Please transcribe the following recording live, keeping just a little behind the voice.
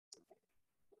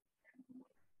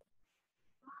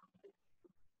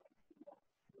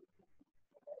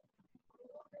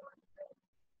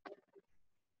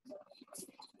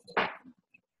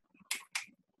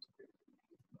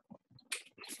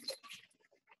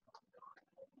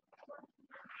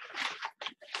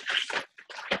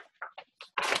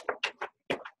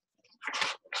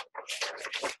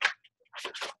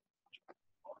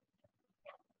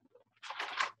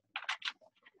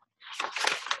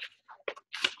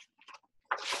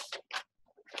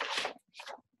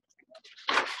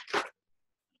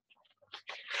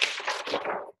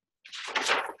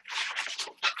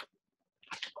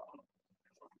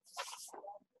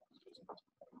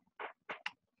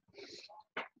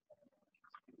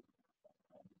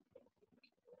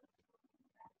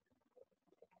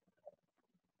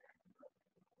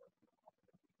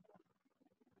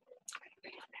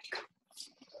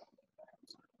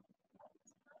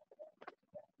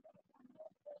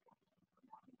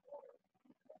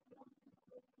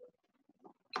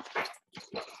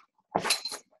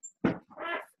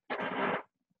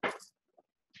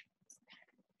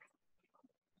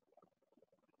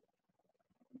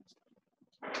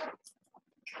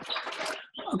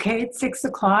Okay, it's 6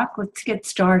 o'clock. Let's get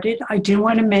started. I do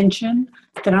want to mention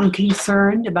that I'm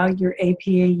concerned about your APA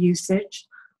usage.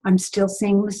 I'm still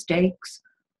seeing mistakes.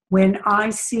 When I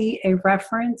see a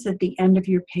reference at the end of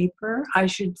your paper, I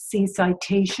should see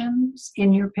citations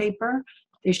in your paper.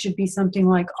 There should be something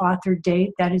like author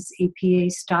date. That is APA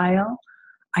style.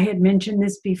 I had mentioned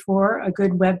this before. A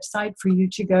good website for you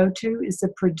to go to is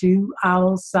the Purdue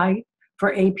OWL site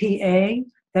for APA.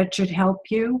 That should help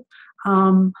you.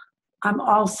 I'm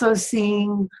also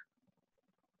seeing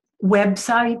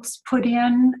websites put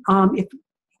in. If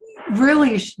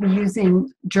really you should be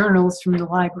using journals from the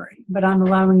library, but I'm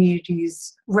allowing you to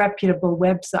use reputable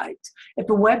websites. If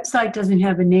a website doesn't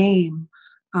have a name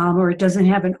or it doesn't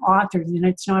have an author, then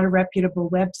it's not a reputable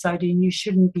website and you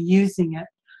shouldn't be using it.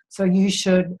 So you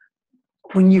should,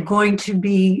 when you're going to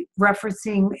be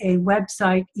referencing a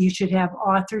website, you should have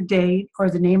author date or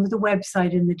the name of the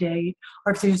website in the date.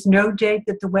 Or if there's no date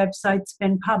that the website's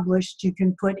been published, you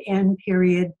can put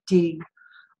N.D.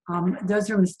 Those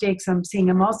are mistakes I'm seeing.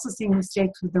 I'm also seeing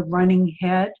mistakes with the running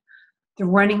head. The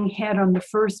running head on the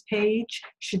first page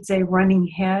should say running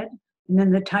head, and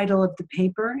then the title of the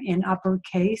paper in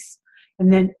uppercase,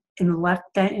 and then in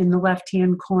the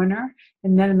left-hand corner,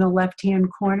 and then in the left-hand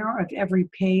corner of every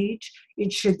page,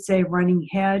 it should say running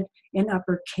head in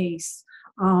uppercase.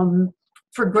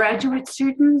 For graduate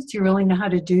students, you really know how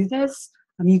to do this.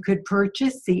 You could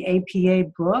purchase the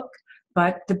APA book,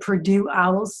 but the Purdue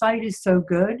OWL site is so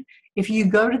good. If you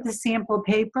go to the sample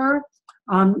paper,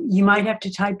 you might have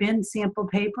to type in sample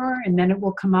paper, and then it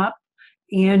will come up,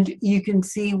 and you can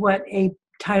see what a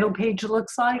title page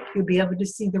looks like. You'll be able to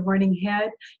see the running head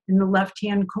in the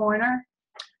left-hand corner.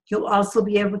 You'll also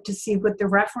be able to see what the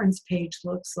reference page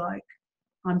looks like.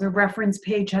 The reference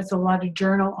page has a lot of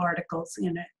journal articles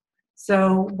in it.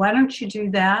 So why don't you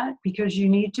do that? Because you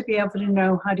need to be able to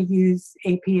know how to use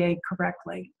APA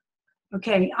correctly.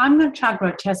 Okay, I'm going to talk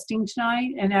about testing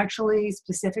tonight, and actually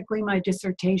specifically my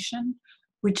dissertation,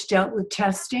 which dealt with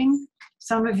testing.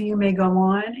 Some of you may go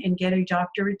on and get a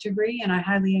doctorate degree, and I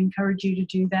highly encourage you to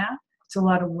do that. It's a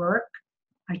lot of work.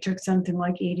 I took something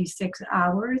like 86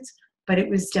 hours, but it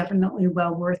was definitely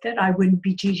well worth it. I wouldn't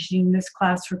be teaching this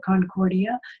class for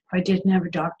Concordia if I didn't have a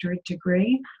doctorate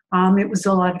degree. It was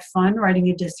a lot of fun writing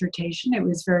a dissertation. It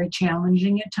was very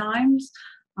challenging at times.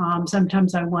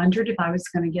 Sometimes I wondered if I was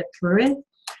going to get through it,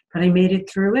 but I made it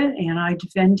through it, and I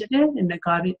defended it, and I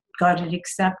got it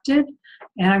accepted.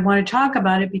 And I want to talk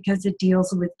about it because it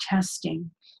deals with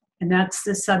testing, and that's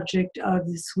the subject of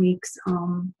this week's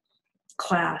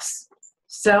class.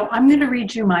 So I'm going to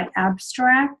read you my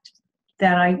abstract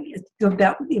that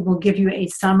it will give you a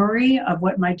summary of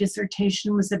what my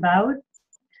dissertation was about.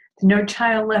 The No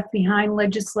Child Left Behind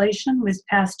legislation was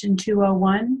passed in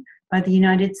 2001 by the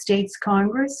United States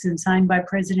Congress and signed by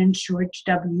President George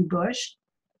W. Bush.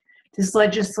 This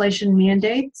legislation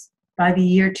mandates by the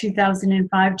year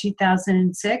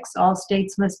 2005-2006, all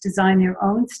states must design their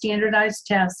own standardized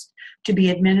tests to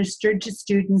be administered to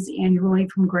students annually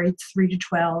from grades 3 to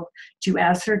 12 to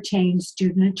ascertain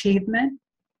student achievement,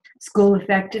 school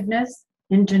effectiveness,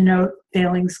 and to note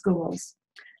failing schools.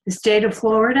 The state of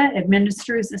Florida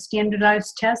administers a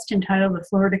standardized test entitled the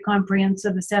Florida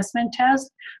Comprehensive Assessment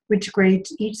Test, which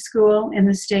grades each school in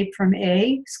the state from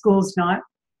A, schools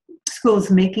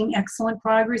making excellent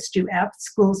progress, to F,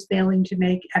 schools failing to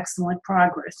make excellent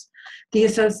progress. The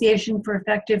Association for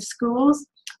Effective Schools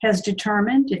has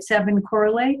determined if 7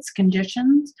 correlates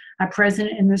conditions are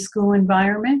present in the school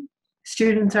environment,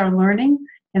 students are learning,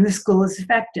 and the school is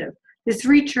effective. This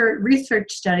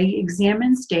research study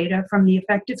examines data from the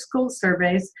Effective School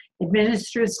Surveys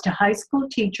administered to high school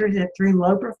teachers at 3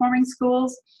 low-performing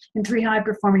schools and 3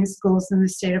 high-performing schools in the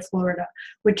state of Florida,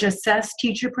 which assess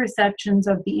teacher perceptions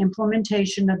of the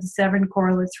implementation of the 7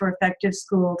 correlates for effective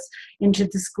schools into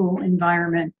the school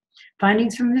environment.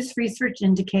 Findings from this research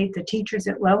indicate that teachers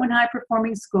at low and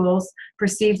high-performing schools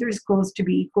perceive their schools to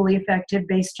be equally effective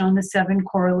based on the 7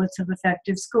 correlates of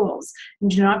effective schools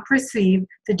and do not perceive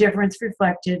the difference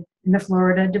reflected in the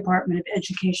Florida Department of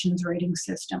Education's rating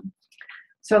system.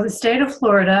 So the state of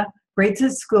Florida rates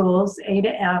its schools A to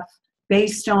F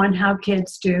based on how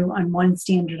kids do on one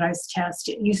standardized test.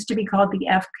 It used to be called the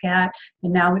FCAT,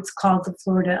 and now it's called the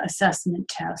Florida Assessment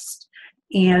Test.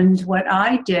 And what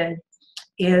I did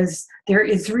is there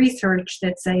is research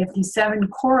that say if these 7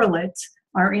 correlates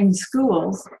are in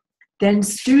schools, then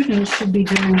students should be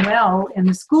doing well and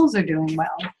the schools are doing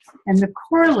well. And the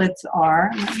correlates are,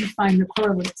 let me find the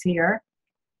correlates here.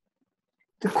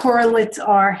 The correlates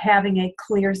are having a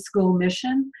clear school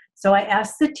mission. So I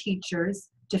asked the teachers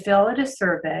to fill out a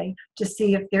survey to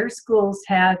see if their schools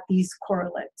had these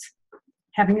correlates.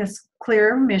 having a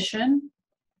clear mission,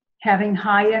 having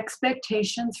high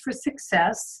expectations for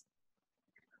success,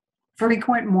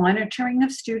 frequent monitoring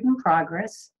of student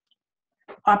progress,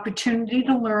 opportunity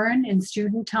to learn and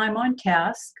student time on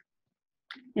task,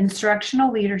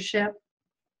 instructional leadership,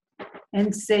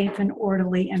 and safe and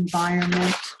orderly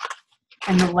environment.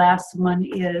 And the last one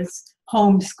is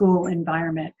homeschool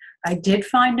environment. I did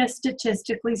find a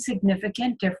statistically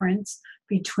significant difference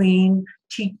between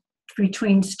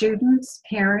students,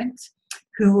 parents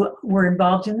who were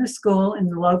involved in the school. In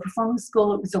the low-performing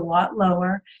school, it was a lot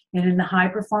lower, and in the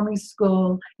high-performing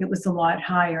school, it was a lot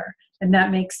higher. And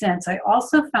that makes sense. I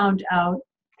also found out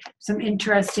some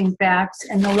interesting facts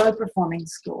in the low-performing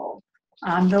school.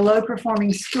 The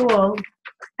low-performing school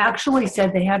actually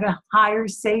said they had a higher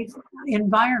safe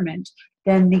environment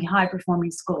than the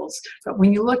high-performing schools. But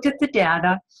when you looked at the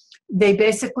data, they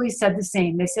basically said the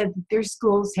same. They said that their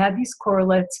schools had these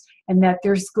correlates and that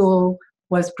their school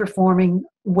was performing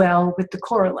well with the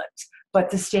correlates. But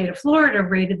the state of Florida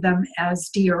rated them as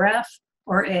D or F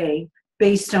or A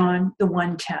based on the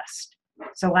one test.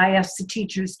 So I asked the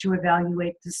teachers to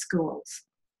evaluate the schools.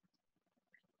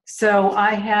 So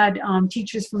I had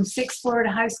teachers from 6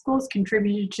 Florida high schools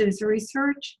contributed to this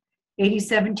research.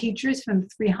 87 teachers from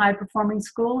 3 high-performing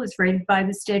schools rated by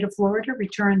the state of Florida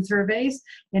returned surveys,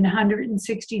 and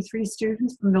 163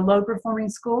 students from the low-performing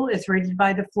school is rated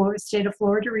by the state of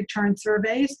Florida returned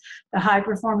surveys. The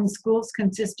high-performing schools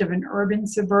consist of an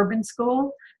urban-suburban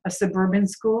school, a suburban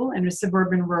school, and a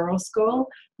suburban-rural school.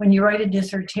 When you write a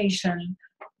dissertation,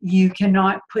 you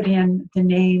cannot put in the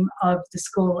name of the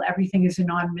school. Everything is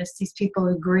anonymous. These people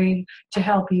agree to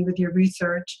help you with your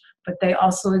research, but they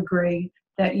also agree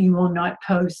that you will not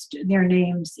post their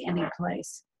names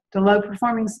anyplace. The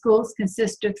low-performing schools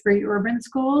consist of 3 urban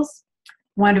schools,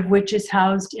 one of which is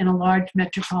housed in a large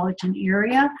metropolitan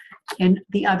area, and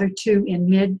the other 2 in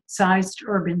mid-sized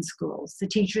urban schools. The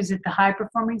teachers at the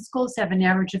high-performing schools have an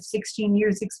average of 16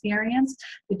 years experience.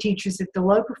 The teachers at the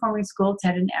low-performing schools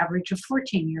had an average of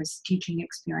 14 years teaching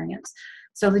experience.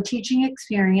 So the teaching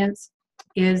experience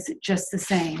is just the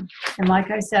same. And like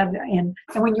I said, and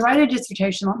when you write a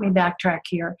dissertation, let me backtrack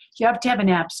here, you have to have an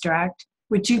abstract,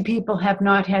 which you people have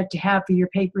not had to have for your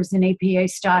papers in APA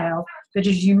style. But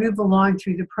as you move along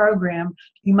through the program,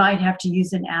 you might have to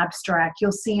use an abstract.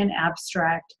 You'll see an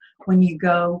abstract when you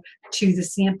go to the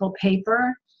sample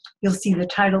paper. You'll see the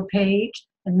title page,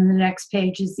 and then the next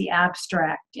page is the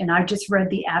abstract. And I just read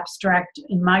the abstract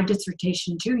in my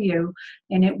dissertation to you,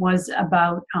 and it was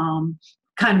about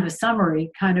kind of a summary,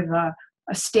 kind of a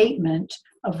statement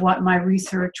of what my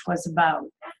research was about.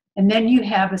 And then you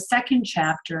have a second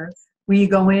chapter where you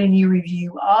go in and you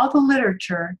review all the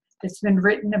literature that's been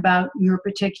written about your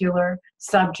particular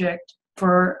subject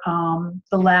for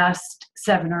the last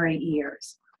 7 or 8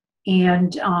 years.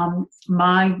 And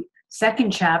my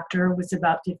second chapter was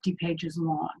about 50 pages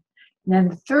long. And then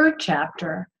the third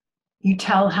chapter, you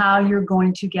tell how you're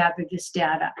going to gather this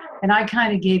data. And I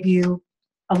kind of gave you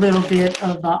a little bit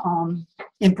of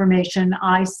information.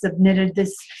 I submitted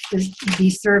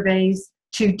these surveys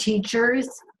to teachers,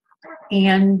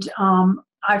 and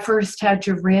I first had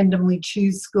to randomly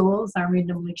choose schools. I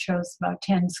randomly chose about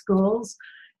 10 schools,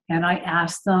 and I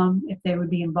asked them if they would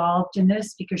be involved in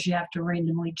this, because you have to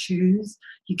randomly choose.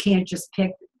 You can't just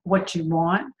pick what you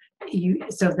want,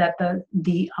 so that the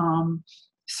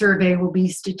survey will be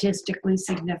statistically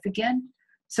significant.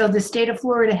 So the state of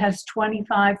Florida has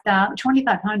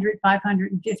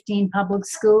 2,515 public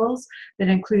schools that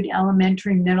include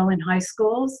elementary, middle, and high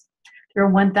schools. There are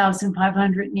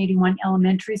 1,581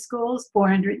 elementary schools,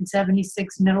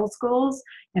 476 middle schools,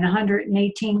 and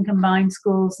 118 combined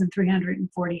schools and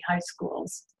 340 high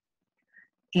schools.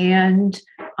 And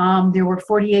there were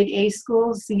 48 A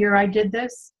schools the year I did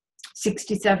this,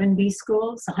 67 B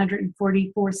schools,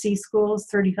 144 C schools,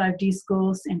 35 D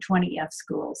schools, and 20 F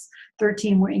schools.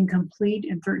 13 were incomplete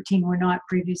and 13 were not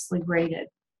previously graded.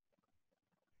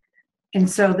 And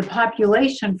so the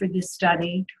population for this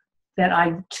study that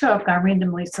I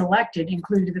randomly selected,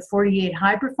 included the 48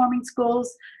 high-performing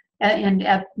schools and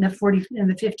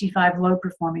the 55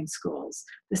 low-performing schools.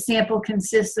 The sample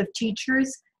consists of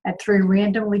teachers at 3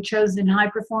 randomly chosen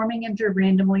high-performing and 3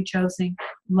 randomly chosen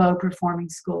low-performing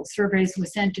schools. Surveys were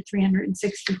sent to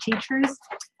 360 teachers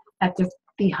at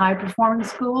the high-performing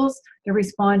schools. The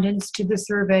respondents to the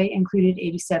survey included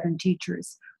 87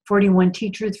 teachers. 41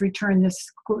 teachers returned the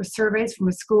surveys from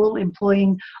a school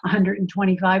employing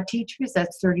 125 teachers,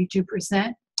 that's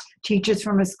 32%. Teachers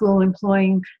from a school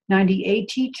employing 98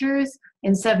 teachers,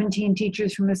 and 17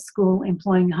 teachers from a school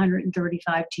employing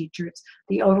 135 teachers.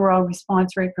 The overall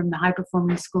response rate from the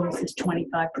high-performing schools is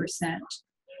 25%.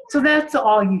 So that's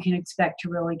all you can expect to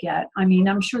really get. I mean,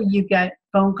 I'm sure you get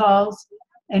phone calls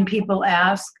and people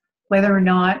ask whether or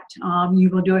not you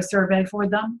will do a survey for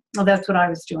them. Well, that's what I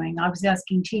was doing. I was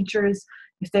asking teachers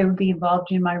if they would be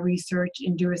involved in my research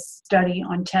and do a study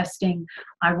on testing.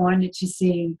 I wanted to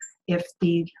see if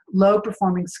the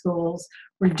low-performing schools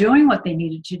were doing what they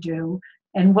needed to do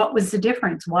and what was the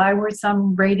difference. Why were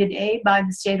some rated A by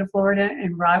the state of Florida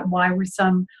and why were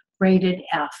some rated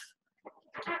F?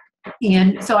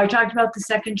 And so I talked about the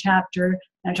second chapter,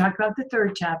 and I talked about the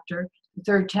third chapter. The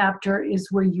third chapter is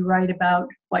where you write about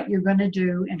what you're going to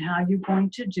do and how you're going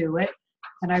to do it.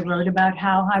 And I wrote about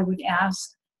how I would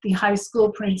ask the high school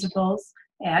principals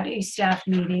at a staff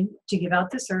meeting to give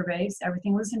out the surveys.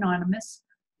 Everything was anonymous.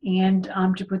 And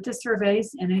to put the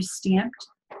surveys in a stamped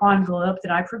envelope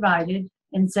that I provided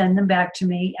and send them back to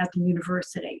me at the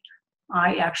university.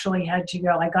 I actually had to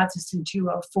go. I got this in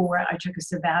 2004. I took a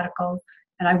sabbatical.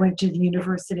 And I went to the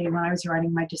university when I was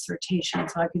writing my dissertation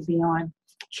so I could be on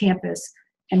campus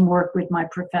and work with my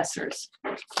professors.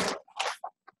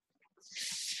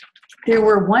 There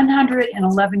were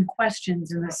 111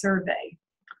 questions in the survey.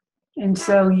 And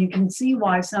so you can see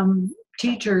why some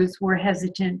teachers were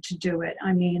hesitant to do it.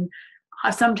 I mean,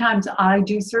 sometimes I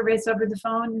do surveys over the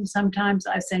phone, and sometimes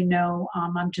I say, no,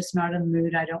 I'm just not in the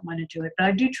mood. I don't want to do it. But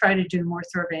I do try to do more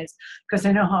surveys because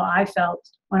I know how I felt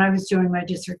when I was doing my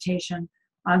dissertation.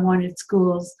 I wanted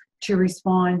schools to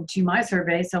respond to my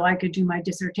survey so I could do my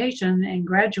dissertation and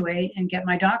graduate and get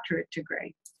my doctorate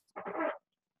degree.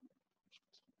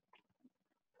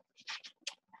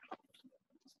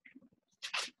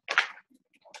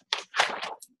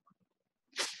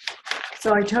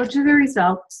 So I told you the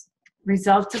results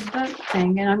of the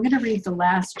thing, and I'm going to read the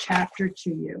last chapter to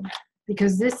you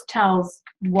because this tells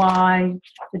why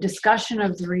the discussion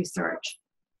of the research,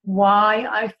 why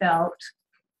I felt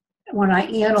when I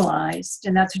analyzed,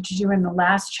 and that's what you do in the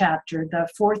last chapter. The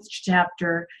fourth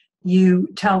chapter, you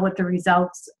tell what the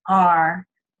results are.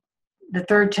 The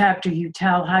third chapter, you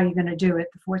tell how you're going to do it.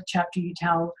 The fourth chapter, you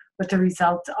tell what the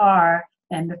results are.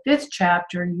 And the fifth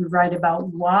chapter, you write about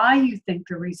why you think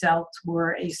the results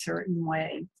were a certain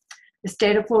way. The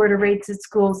state of Florida rates its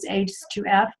schools A's to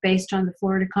F based on the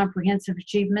Florida Comprehensive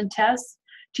Achievement Test.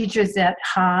 Teachers at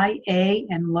high A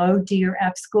and low D or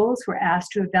F schools were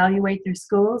asked to evaluate their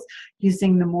schools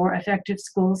using the More Effective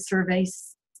Schools Survey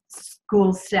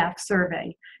school staff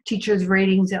survey. Teachers'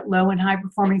 ratings at low and high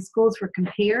performing schools were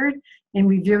compared. In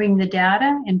reviewing the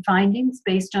data and findings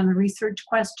based on the research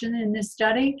question in this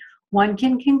study, one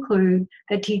can conclude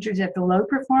that teachers at the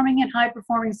low-performing and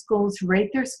high-performing schools rate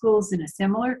their schools in a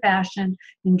similar fashion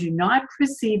and do not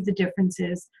perceive the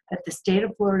differences that the state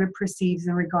of Florida perceives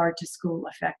in regard to school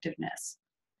effectiveness.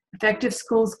 Effective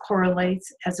schools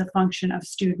correlates as a function of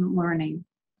student learning.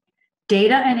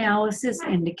 Data analysis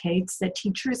indicates that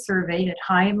teachers surveyed at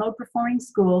high and low-performing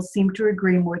schools seem to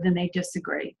agree more than they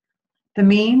disagree. The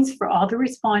means for all the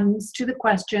respondents to the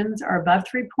questions are above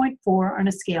 3.4 on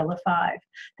a scale of 5.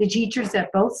 The teachers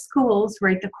at both schools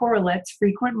rate the correlates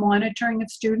frequent monitoring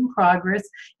of student progress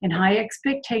and high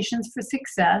expectations for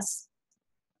success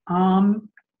the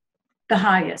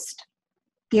highest.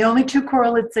 The only two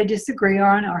correlates they disagree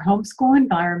on are homeschool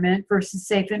environment versus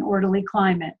safe and orderly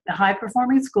climate. The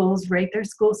high-performing schools rate their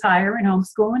schools higher in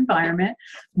homeschool environment.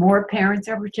 More parents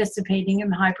are participating in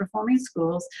the high-performing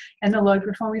schools, and the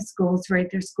low-performing schools rate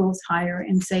their schools higher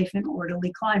in safe and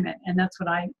orderly climate. And that's what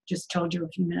I just told you a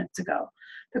few minutes ago.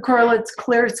 The correlates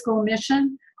clear school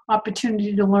mission,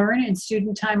 opportunity to learn, and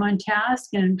student time on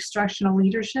task and instructional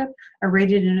leadership are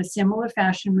rated in a similar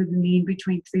fashion with a mean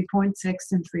between 3.6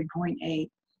 and 3.8.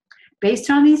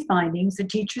 Based on these findings, the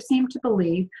teachers seem to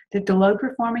believe that the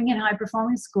low-performing and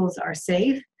high-performing schools are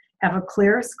safe, have a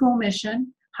clear school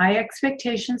mission, high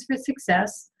expectations for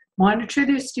success, monitor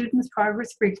their students'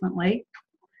 progress frequently,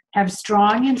 have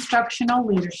strong instructional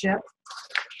leadership,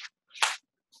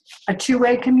 a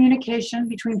two-way communication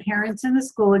between parents and the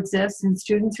school exists, and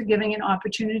students are given an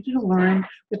opportunity to learn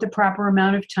with the proper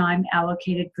amount of time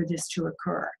allocated for this to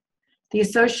occur. The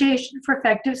Association for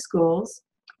Effective Schools,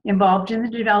 involved in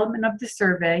the development of the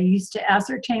survey used to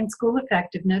ascertain school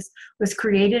effectiveness, was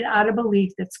created out of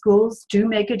belief that schools do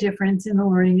make a difference in the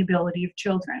learning ability of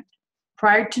children.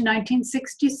 Prior to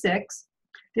 1966,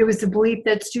 there was the belief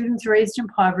that students raised in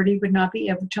poverty would not be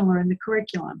able to learn the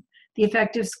curriculum. The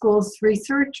Effective Schools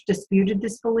research disputed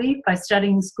this belief by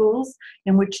studying schools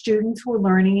in which students were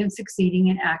learning and succeeding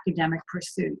in academic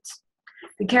pursuits.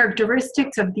 The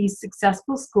characteristics of these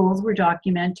successful schools were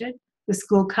documented, The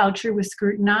school culture was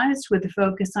scrutinized with a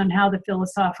focus on how the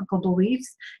philosophical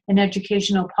beliefs and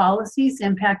educational policies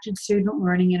impacted student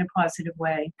learning in a positive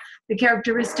way. The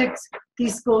characteristics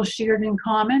these schools shared in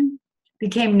common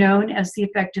became known as the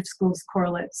effective schools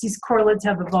correlates. These correlates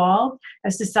have evolved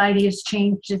as society has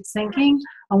changed its thinking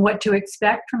on what to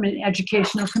expect from an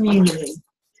educational community.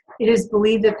 It is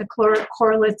believed that the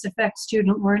correlates affect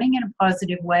student learning in a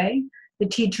positive way. The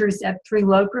teachers at 3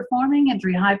 low-performing and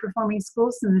 3 high-performing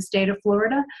schools in the state of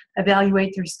Florida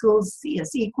evaluate their schools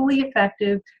as equally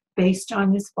effective based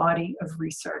on this body of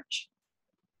research.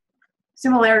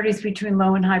 Similarities between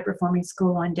low and high-performing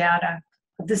school on data.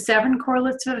 Of the 7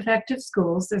 correlates of effective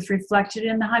schools, as reflected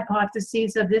in the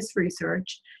hypotheses of this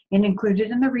research and included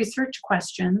in the research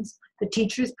questions, the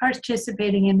teachers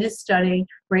participating in this study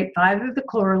rate 5 of the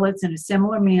correlates in a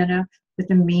similar manner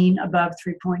with a mean above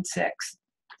 3.6.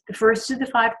 The first of the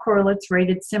 5 correlates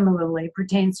rated similarly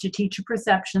pertains to teacher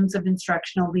perceptions of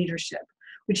instructional leadership,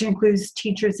 which includes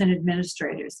teachers and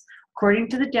administrators. According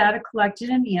to the data collected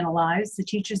and analyzed, the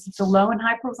teachers at the low and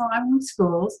high-performing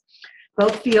schools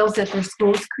both feels that their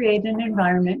schools create an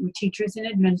environment where teachers and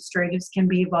administrators can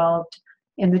be involved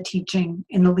in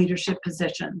the leadership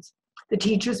positions. The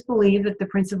teachers believe that the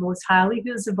principal is highly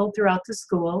visible throughout the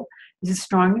school, is a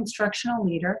strong instructional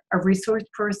leader, a resource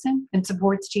person, and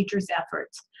supports teachers'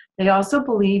 efforts. They also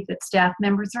believe that staff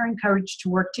members are encouraged to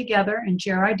work together and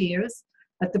share ideas,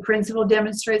 that the principal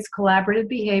demonstrates collaborative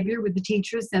behavior with the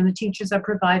teachers, and the teachers are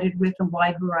provided with a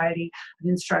wide variety of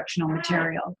instructional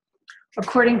material.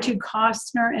 According to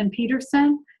Costner and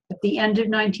Peterson, at the end of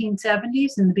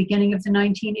 1970s and the beginning of the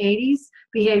 1980s,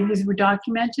 behaviors were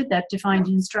documented that defined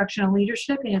instructional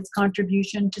leadership and its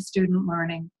contribution to student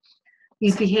learning.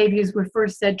 These behaviors were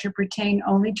first said to pertain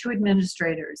only to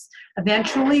administrators.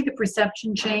 Eventually, the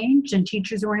perception changed and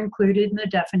teachers were included in the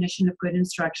definition of good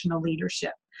instructional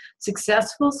leadership.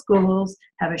 Successful schools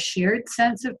have a shared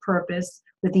sense of purpose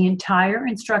with the entire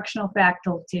instructional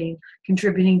faculty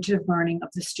contributing to the learning of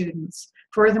the students.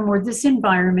 Furthermore, this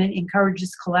environment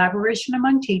encourages collaboration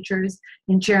among teachers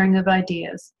and sharing of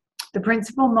ideas. The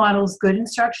principal models good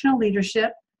instructional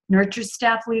leadership, nurtures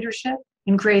staff leadership,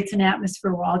 and creates an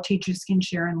atmosphere where all teachers can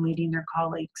share in leading their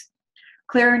colleagues.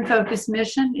 Clear and focused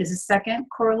mission is a second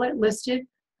correlate listed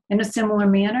in a similar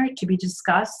manner to be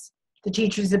discussed. The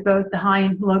teachers at both the high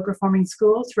and low performing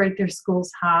schools rate their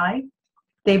schools high.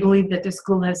 They believe that the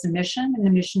school has a mission, and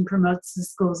the mission promotes the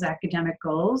school's academic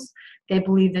goals. They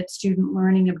believe that student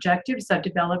learning objectives are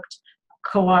developed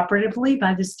cooperatively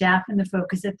by the staff, and the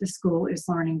focus at the school is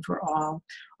learning for all.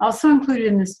 Also included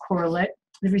in this correlate,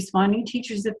 the responding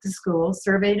teachers at the school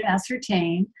surveyed to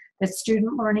ascertain that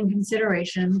student learning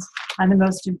considerations are the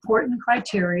most important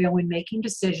criteria when making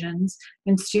decisions,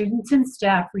 and students and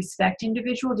staff respect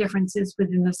individual differences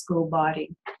within the school body.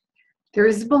 There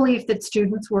is a belief that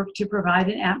students work to provide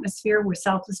an atmosphere where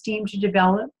self-esteem is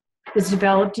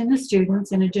developed in the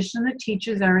students. In addition, the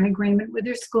teachers are in agreement with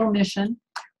their school mission,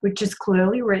 which is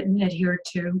clearly written, adhered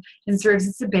to, and serves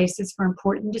as a basis for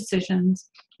important decisions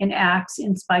and acts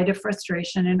in spite of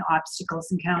frustration and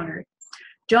obstacles encountered.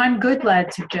 John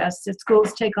Goodlad suggests that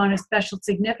schools take on a special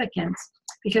significance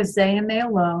because they and they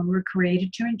alone were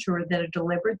created to ensure that a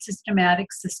deliberate,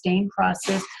 systematic, sustained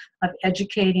process of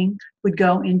educating would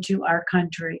go into our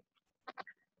country.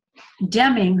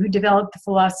 Deming, who developed the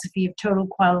philosophy of total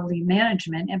quality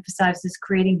management, emphasizes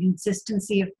creating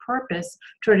consistency of purpose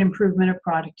toward improvement of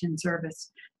product and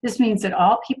service. This means that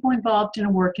all people involved in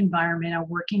a work environment are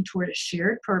working toward a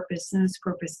shared purpose, and this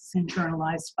purpose is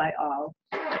internalized by all.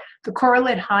 The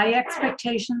correlate high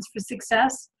expectations for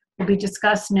success will be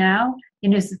discussed now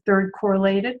and is the third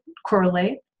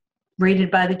correlate,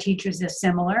 rated by the teachers as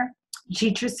similar. The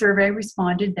teacher survey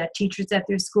responded that teachers at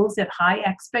their schools have high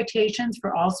expectations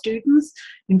for all students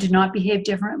and do not behave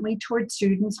differently toward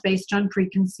students based on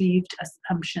preconceived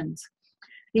assumptions.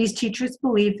 These teachers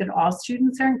believe that all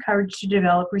students are encouraged to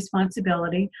develop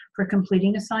responsibility for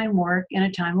completing assigned work in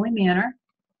a timely manner,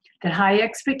 that high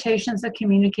expectations are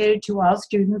communicated to all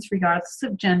students regardless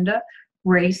of gender,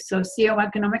 race,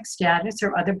 socioeconomic status,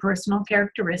 or other personal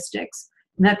characteristics,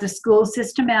 and that the school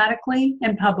systematically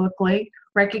and publicly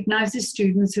recognizes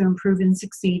students who improve and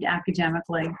succeed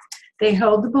academically. They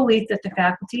hold the belief that the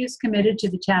faculty is committed to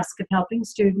the task of helping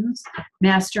students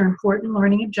master important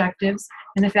learning objectives,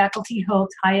 and the faculty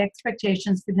holds high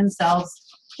expectations for themselves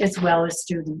as well as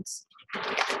students.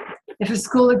 If a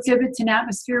school exhibits an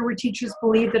atmosphere where teachers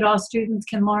believe that all students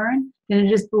can learn, then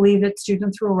it is believed that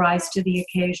students will rise to the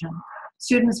occasion.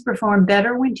 Students perform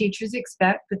better when teachers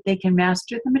expect that they can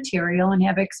master the material and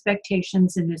have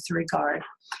expectations in this regard.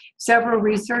 Several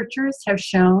researchers have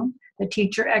shown The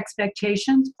teacher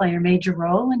expectations play a major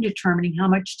role in determining how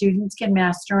much students can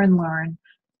master and learn.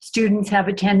 Students have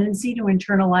a tendency to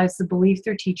internalize the belief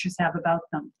their teachers have about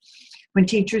them. When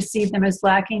teachers see them as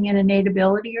lacking in innate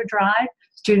ability or drive,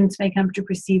 students may come to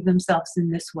perceive themselves in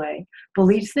this way.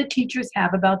 Beliefs that teachers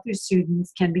have about their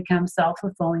students can become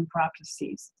self-fulfilling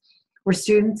prophecies, where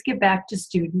students give back to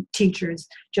teachers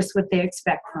just what they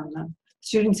expect from them.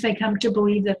 Students may come to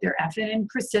believe that their effort and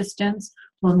persistence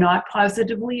will not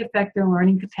positively affect their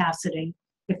learning capacity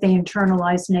if they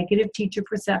internalize negative teacher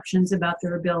perceptions about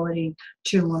their ability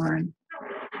to learn.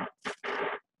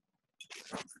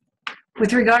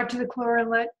 With regard to the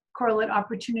correlate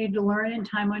opportunity to learn and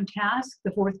time on task, the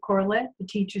fourth correlate, the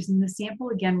teachers in the sample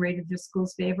again rated their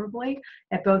schools favorably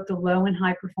at both the low and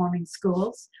high performing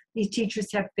schools. These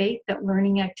teachers have faith that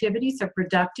learning activities are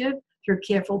productive through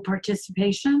careful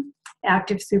participation,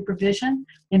 active supervision,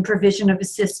 and provision of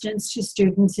assistance to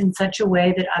students in such a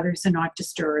way that others are not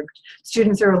disturbed.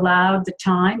 Students are allowed the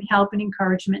time, help, and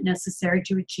encouragement necessary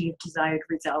to achieve desired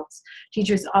results.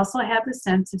 Teachers also have the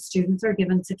sense that students are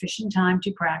given sufficient time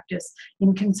to practice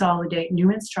and consolidate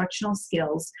new instructional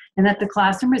skills, and that the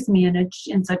classroom is managed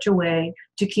in such a way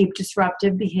to keep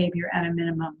disruptive behavior at a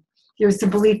minimum. There is the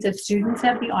belief that students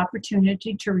have the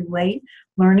opportunity to relate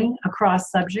learning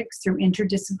across subjects through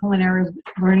interdisciplinary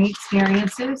learning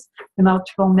experiences. The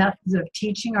multiple methods of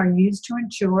teaching are used to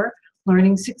ensure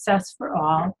learning success for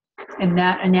all, and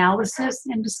that analysis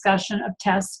and discussion of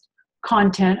test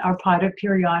content are part of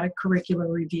periodic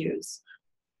curricular reviews.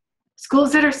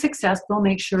 Schools that are successful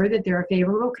make sure that there are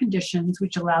favorable conditions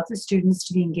which allow the students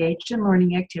to be engaged in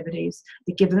learning activities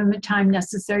that give them the time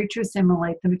necessary to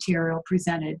assimilate the material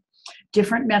presented.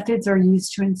 Different methods are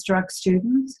used to instruct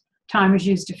students. Time is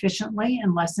used efficiently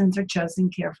and lessons are chosen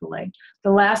carefully. The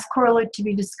last correlate to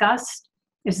be discussed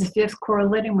is the fifth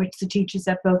correlate, in which the teachers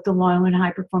at both the low and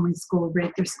high performing school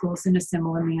rate their schools in a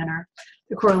similar manner.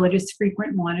 The correlate is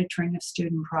frequent monitoring of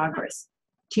student progress.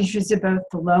 Teachers at both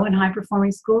the low and high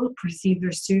performing school perceive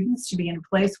their students to be in a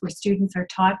place where students are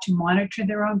taught to monitor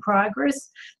their own progress.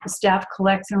 The staff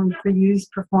collects and reviews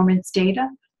performance data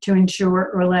to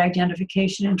ensure early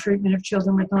identification and treatment of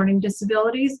children with learning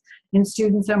disabilities, and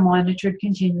students are monitored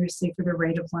continuously for their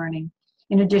rate of learning.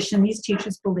 In addition, these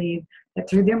teachers believe that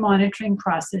through their monitoring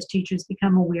process, teachers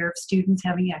become aware of students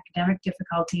having academic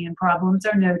difficulty and problems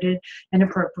are noted and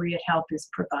appropriate help is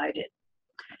provided.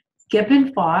 Gipp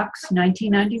and Fox,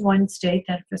 1991, state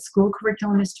that if a school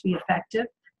curriculum is to be effective,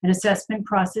 an assessment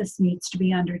process needs to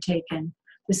be undertaken.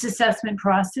 This assessment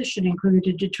process should include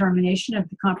a determination of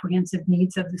the comprehensive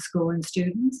needs of the school and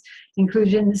students.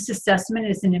 Included in this assessment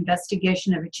is an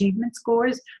investigation of achievement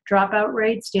scores, dropout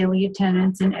rates, daily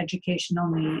attendance, and educational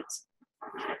needs.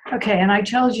 Okay, and I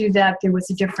told you that there was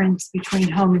a difference between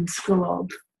home and school.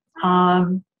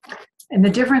 And the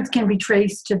difference can be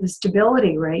traced to the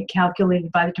stability rate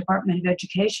calculated by the Department of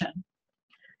Education.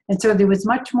 And so there was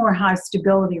much more high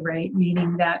stability rate,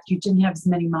 meaning that you didn't have as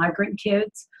many migrant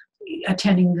kids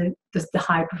attending the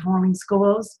high performing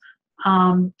schools.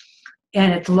 And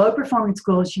at the low performing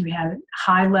schools, you had a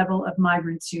high level of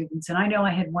migrant students. And I know I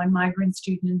had one migrant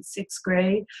student in 6th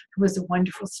grade who was a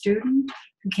wonderful student,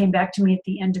 who came back to me at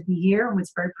the end of the year and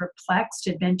was very perplexed,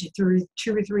 had been to through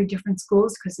 2 or 3 different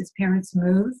schools because his parents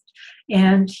moved.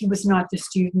 And he was not the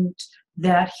student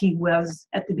that he was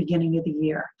at the beginning of the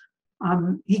year.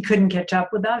 He couldn't catch up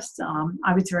with us.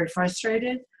 I was very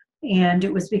frustrated. And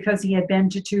it was because he had been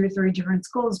to 2 or 3 different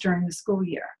schools during the school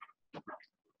year.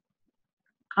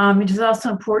 It is also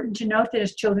important to note that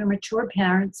as children mature,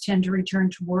 parents tend to return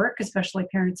to work, especially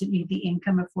parents that need the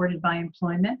income afforded by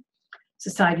employment.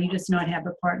 Society does not have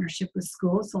a partnership with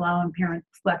schools, allowing parents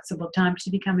flexible time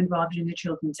to become involved in their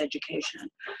children's education.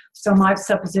 So my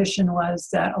supposition was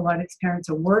that a lot of these parents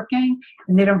are working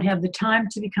and they don't have the time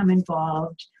to become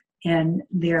involved in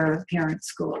their parents'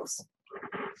 schools.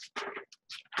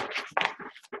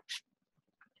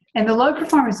 And the low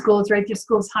performing schools rate their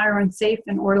schools higher on safe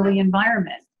and orderly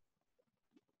environment.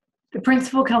 The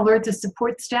principal can alert the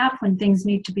support staff when things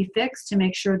need to be fixed to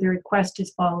make sure the request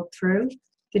is followed through.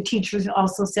 The teachers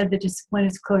also said that discipline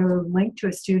is clearly linked to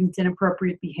a student's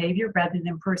inappropriate behavior rather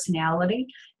than personality,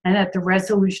 and that the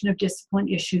resolution of discipline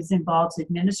issues involves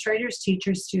administrators,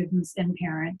 teachers, students, and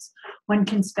parents. One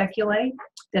can speculate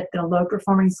that the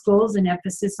low-performing schools and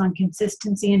emphasis on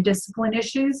consistency in discipline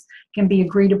issues can be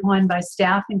agreed upon by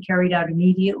staff and carried out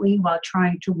immediately while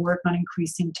trying to work on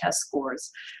increasing test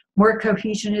scores. More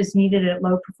cohesion is needed at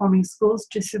low-performing schools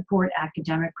to support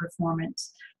academic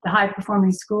performance. The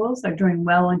high-performing schools are doing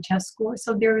well on test scores,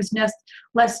 so there is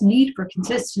less need for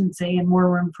consistency and more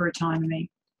room for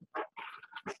autonomy.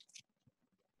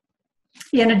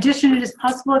 In addition, it is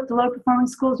possible that the low-performing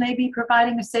schools may be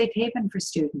providing a safe haven for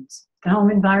students. The home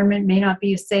environment may not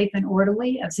be as safe and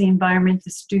orderly as the environment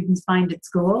the students find at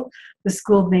school. The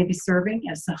school may be serving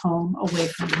as the home away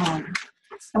from home.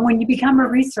 And when you become a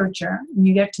researcher and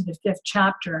you get to the 5th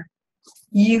chapter,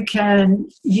 you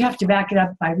have to back it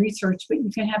up by research, but you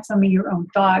can have some of your own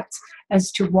thoughts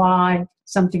as to why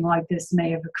something like this may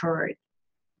have occurred.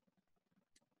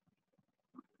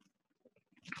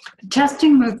 The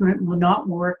testing movement will not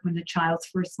work when the child's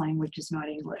first language is not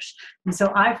English. And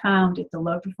so I found at the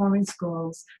low-performing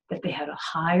schools that they had a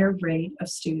higher rate of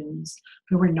students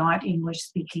who were not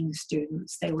English-speaking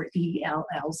students. They were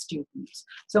ELL students.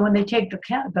 So when they take the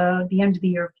end of the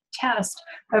year test,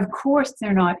 of course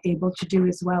they're not able to do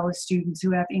as well as students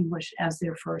who have English as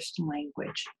their first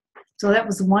language. So that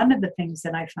was one of the things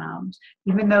that I found.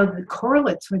 Even though the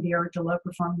correlates were there at the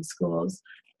low-performing schools,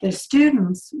 the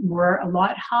students were a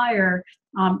lot higher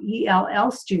ELL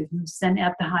students than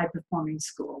at the high-performing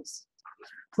schools.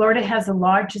 Florida has a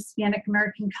large Hispanic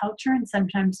American culture, and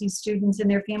sometimes these students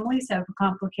and their families have a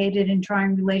complicated and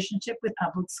trying relationship with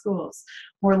public schools.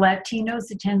 More Latinos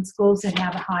attend schools that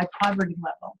have a high poverty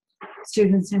level.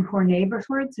 Students in poor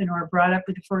neighborhoods and are brought up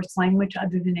with a first language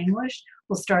other than English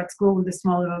will start school with a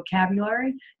smaller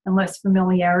vocabulary and less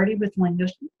familiarity with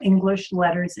English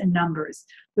letters and numbers,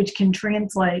 which can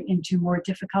translate into more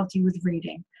difficulty with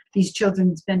reading. These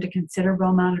children spend a considerable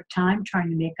amount of time trying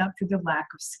to make up for their lack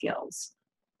of skills.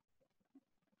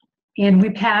 And we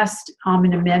passed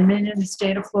an amendment in the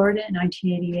state of Florida in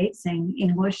 1988 saying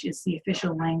English is the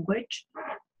official language.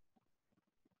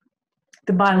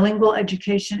 The Bilingual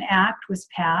Education Act was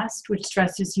passed, which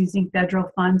stresses using federal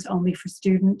funds only for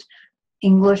student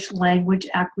English language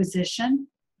acquisition.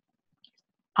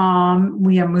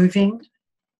 We are moving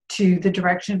to the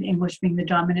direction of English being the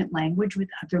dominant language, with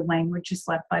other languages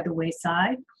left by the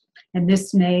wayside. And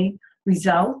this may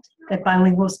result that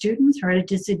bilingual students are at a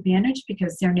disadvantage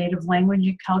because their native language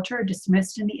and culture are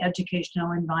dismissed in the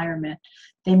educational environment.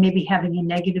 They may be having a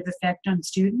negative effect on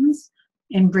students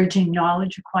in bridging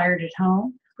knowledge acquired at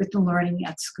home with the learning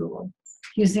at school.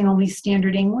 Using only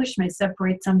standard English may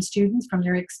separate some students from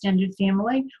their extended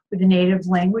family, where the native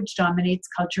language dominates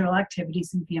cultural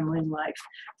activities and family life.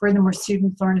 Furthermore,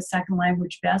 students learn a second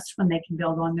language best when they can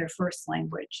build on their first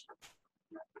language.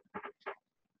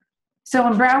 So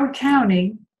in Broward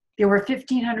County, there were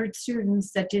 1,500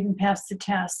 students that didn't pass the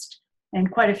test, and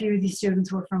quite a few of these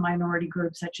students were from minority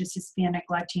groups such as Hispanic,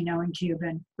 Latino, and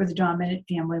Cuban, where the dominant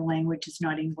family language is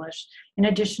not English. In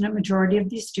addition, a majority of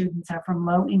these students are from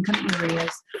low-income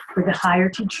areas with a higher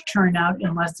teacher turnout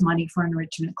and less money for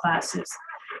enrichment classes.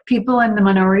 People in the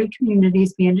minority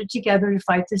communities banded together to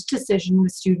fight this decision,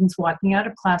 with students walking out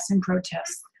of class in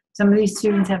protest. Some of these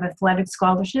students have athletic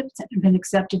scholarships and have been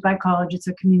accepted by colleges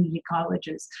or community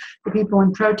colleges. The people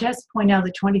in protest point out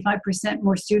that 25%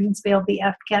 more students failed the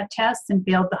FCAT test than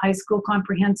failed the high school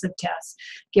comprehensive test,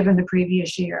 given the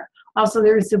previous year. Also,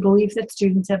 there is the belief that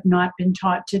students have not been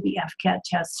taught to the FCAT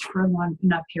test for a long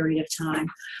enough period of time.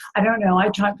 I don't know, I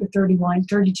taught for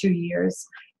 32 years.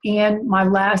 And my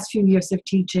last few years of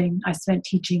teaching, I spent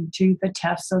teaching to the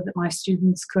test so that my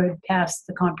students could pass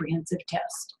the comprehensive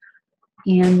test.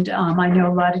 And I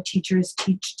know a lot of teachers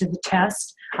teach to the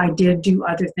test. I did do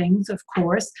other things, of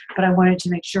course, but I wanted to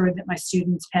make sure that my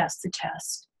students passed the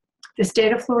test. The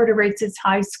state of Florida rates its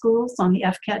high schools on the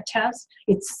FCAT test.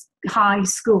 It's high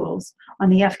schools on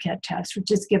the FCAT test,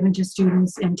 which is given to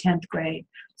students in 10th grade.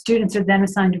 Students are then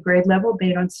assigned a grade level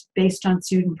based on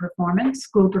student performance.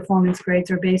 School performance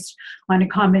grades are based on a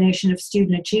combination of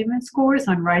student achievement scores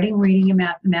on writing, reading, and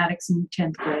mathematics in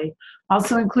 10th grade.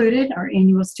 Also included are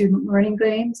annual student learning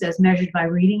gains as measured by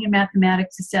reading and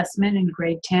mathematics assessment in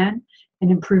grade 10,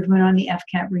 and improvement on the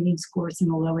FCAT reading scores in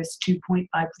the lowest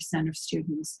 2.5% of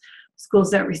students.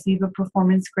 Schools that receive a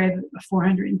performance grade of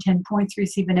 410 points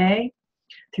receive an A,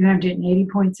 380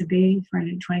 points a B,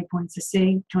 420 points a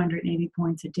C, 280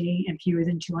 points a D, and fewer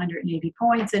than 280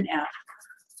 points an F.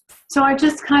 So I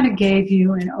just kind of gave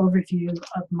you an overview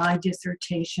of my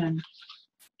dissertation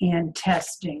and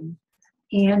testing.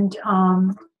 And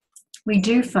we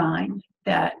do find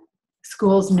that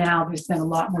schools now, there's been a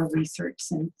lot more research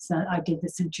since I did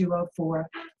this in 2004,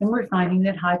 and we're finding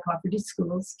that high poverty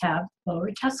schools have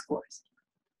lower test scores.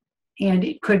 And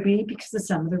it could be because of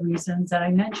some of the reasons that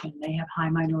I mentioned. They have high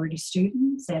minority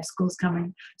students, they have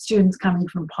students coming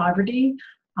from poverty,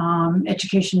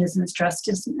 education isn't stressed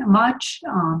as much,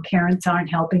 parents aren't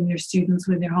helping their students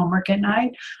with their homework at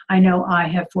night. I know I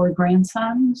have 4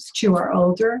 grandsons, 2 are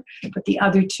older, but the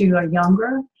other 2 are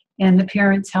younger, and the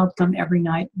parents help them every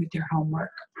night with their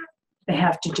homework. They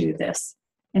have to do this.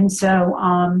 And so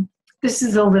This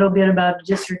is a little bit about a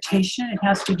dissertation. It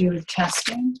has to do with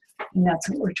testing, and that's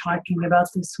what we're talking about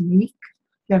this week.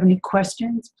 If you have any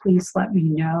questions, please let me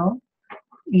know.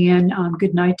 And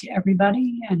good night to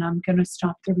everybody, and I'm going to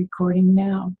stop the recording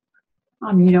now.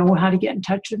 You know how to get in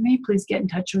touch with me. Please get in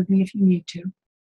touch with me if you need to.